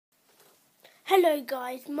Hello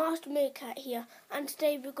guys, Master Meerkat here, and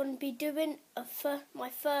today we're going to be doing my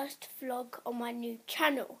first vlog on my new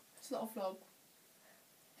channel. It's not a vlog.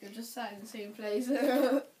 You're just sat in the same place.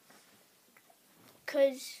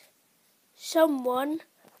 Because someone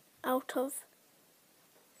out of...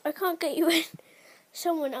 I can't get you in.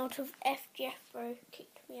 Someone out of FGF Bro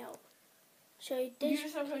kicked me out. So this... You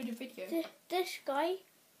just uploaded a video. This guy...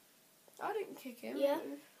 I didn't kick him. Yeah,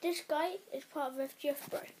 this guy is part of FGF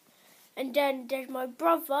Bro. And then there's my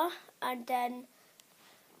brother, and then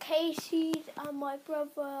Casey's and my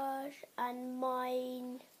brother's and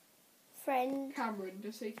mine friend Cameron,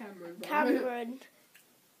 just say Cameron. Bro. Cameron.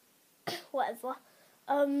 Whatever.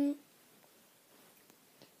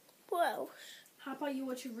 What else? How about you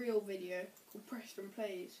watch a real video called Preston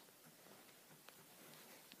Plays?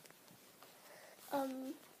 I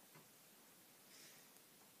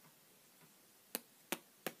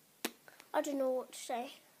don't know what to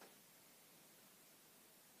say.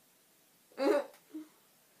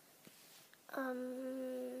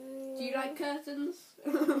 Do you like curtains?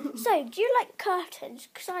 So, do you like curtains?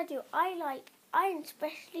 Because I do. I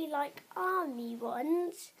especially like army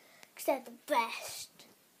ones because they're the best.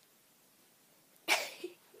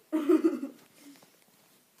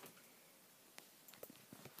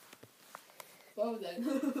 Well then.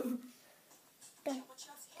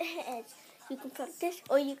 You can put this,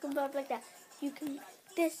 or you can put like that. You can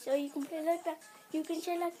this, or you can play like that. You can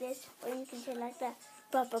say like this, or you can say like that.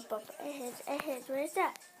 Ahead. Where's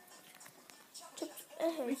that?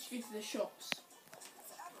 We should go to the shops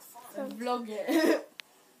and vlog it.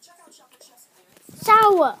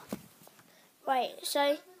 Sour. Right,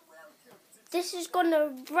 so this is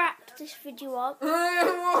gonna wrap this video up.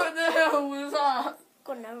 What the hell was that?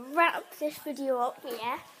 Gonna wrap this video up,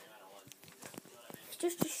 yeah. It's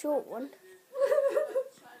just a short one.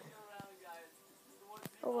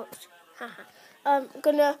 Oh, whoops. I'm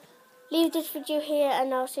gonna leave this video here,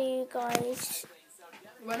 and I'll see you guys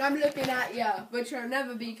when I'm looking at you, which I'll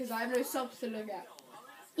never be because I have no subs to look at.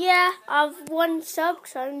 Yeah, I've 1 sub,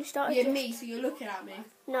 so I only started. Yeah, me, so you're looking at me.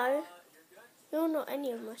 No, you're not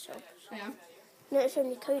any of my subs. I am. No, it's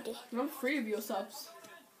only Cody. I'm 3 of your subs.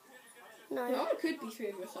 No. No, I could be 3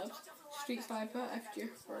 of your subs. Street Sniper, FG,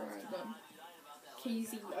 and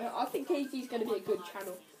KZ. I think KZ's going to be a good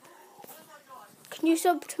channel. Can you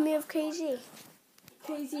sub to me of KZ?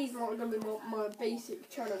 KZ's not going to be my basic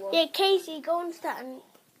channel. Yeah, KZ, go on to that and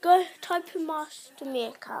go type in Master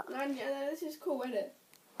Meerkat. Man, yeah, this is cool, isn't it?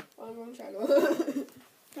 On wrong channel.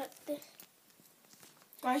 Like this.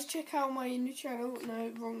 Guys, check out my new channel.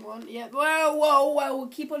 No, wrong one. Yeah. Whoa.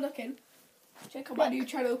 Keep on looking. Check out my new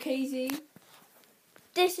channel, KZ.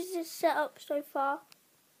 This is his setup so far.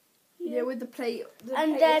 Yeah, with the plate.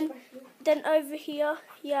 And then over here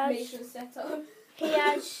he has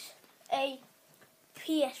a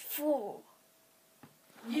PS4.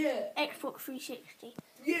 Yeah. Xbox 360.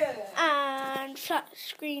 Yeah. And flat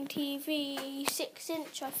screen TV,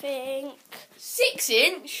 6-inch, I think.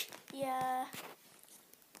 6-inch? Yeah.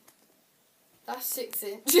 That's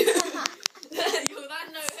 6-inch. Yo,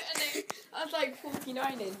 that's like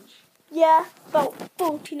 49-inch. Yeah, about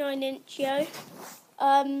 49-inch, yo.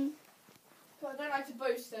 So I don't like to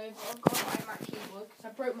boast though, but I've got an iMac keyboard because I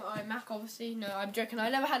broke my iMac, obviously. No, I'm joking. I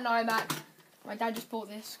never had an iMac. My dad just bought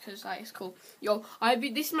this because it's cool. Yo,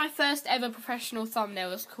 this is my first ever professional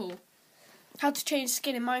thumbnail. It's cool. How to change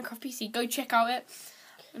skin in Minecraft PC. Go check out it.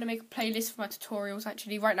 I'm gonna make a playlist for my tutorials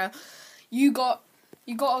actually right now. You gotta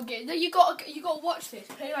watch this.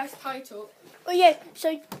 Playlist title. Oh yeah.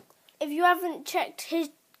 So if you haven't checked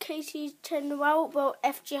Casey's channel out, well,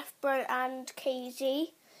 FGF Bro and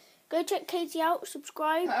KZ. Go check KZ out,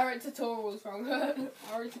 subscribe. I wrote tutorials wrong.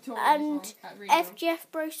 And FGF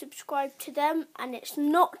Bro, subscribe to them. And it's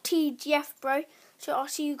not TGF Bro. So I'll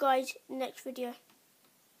see you guys in the next video.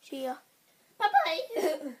 See ya.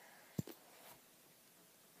 Bye-bye.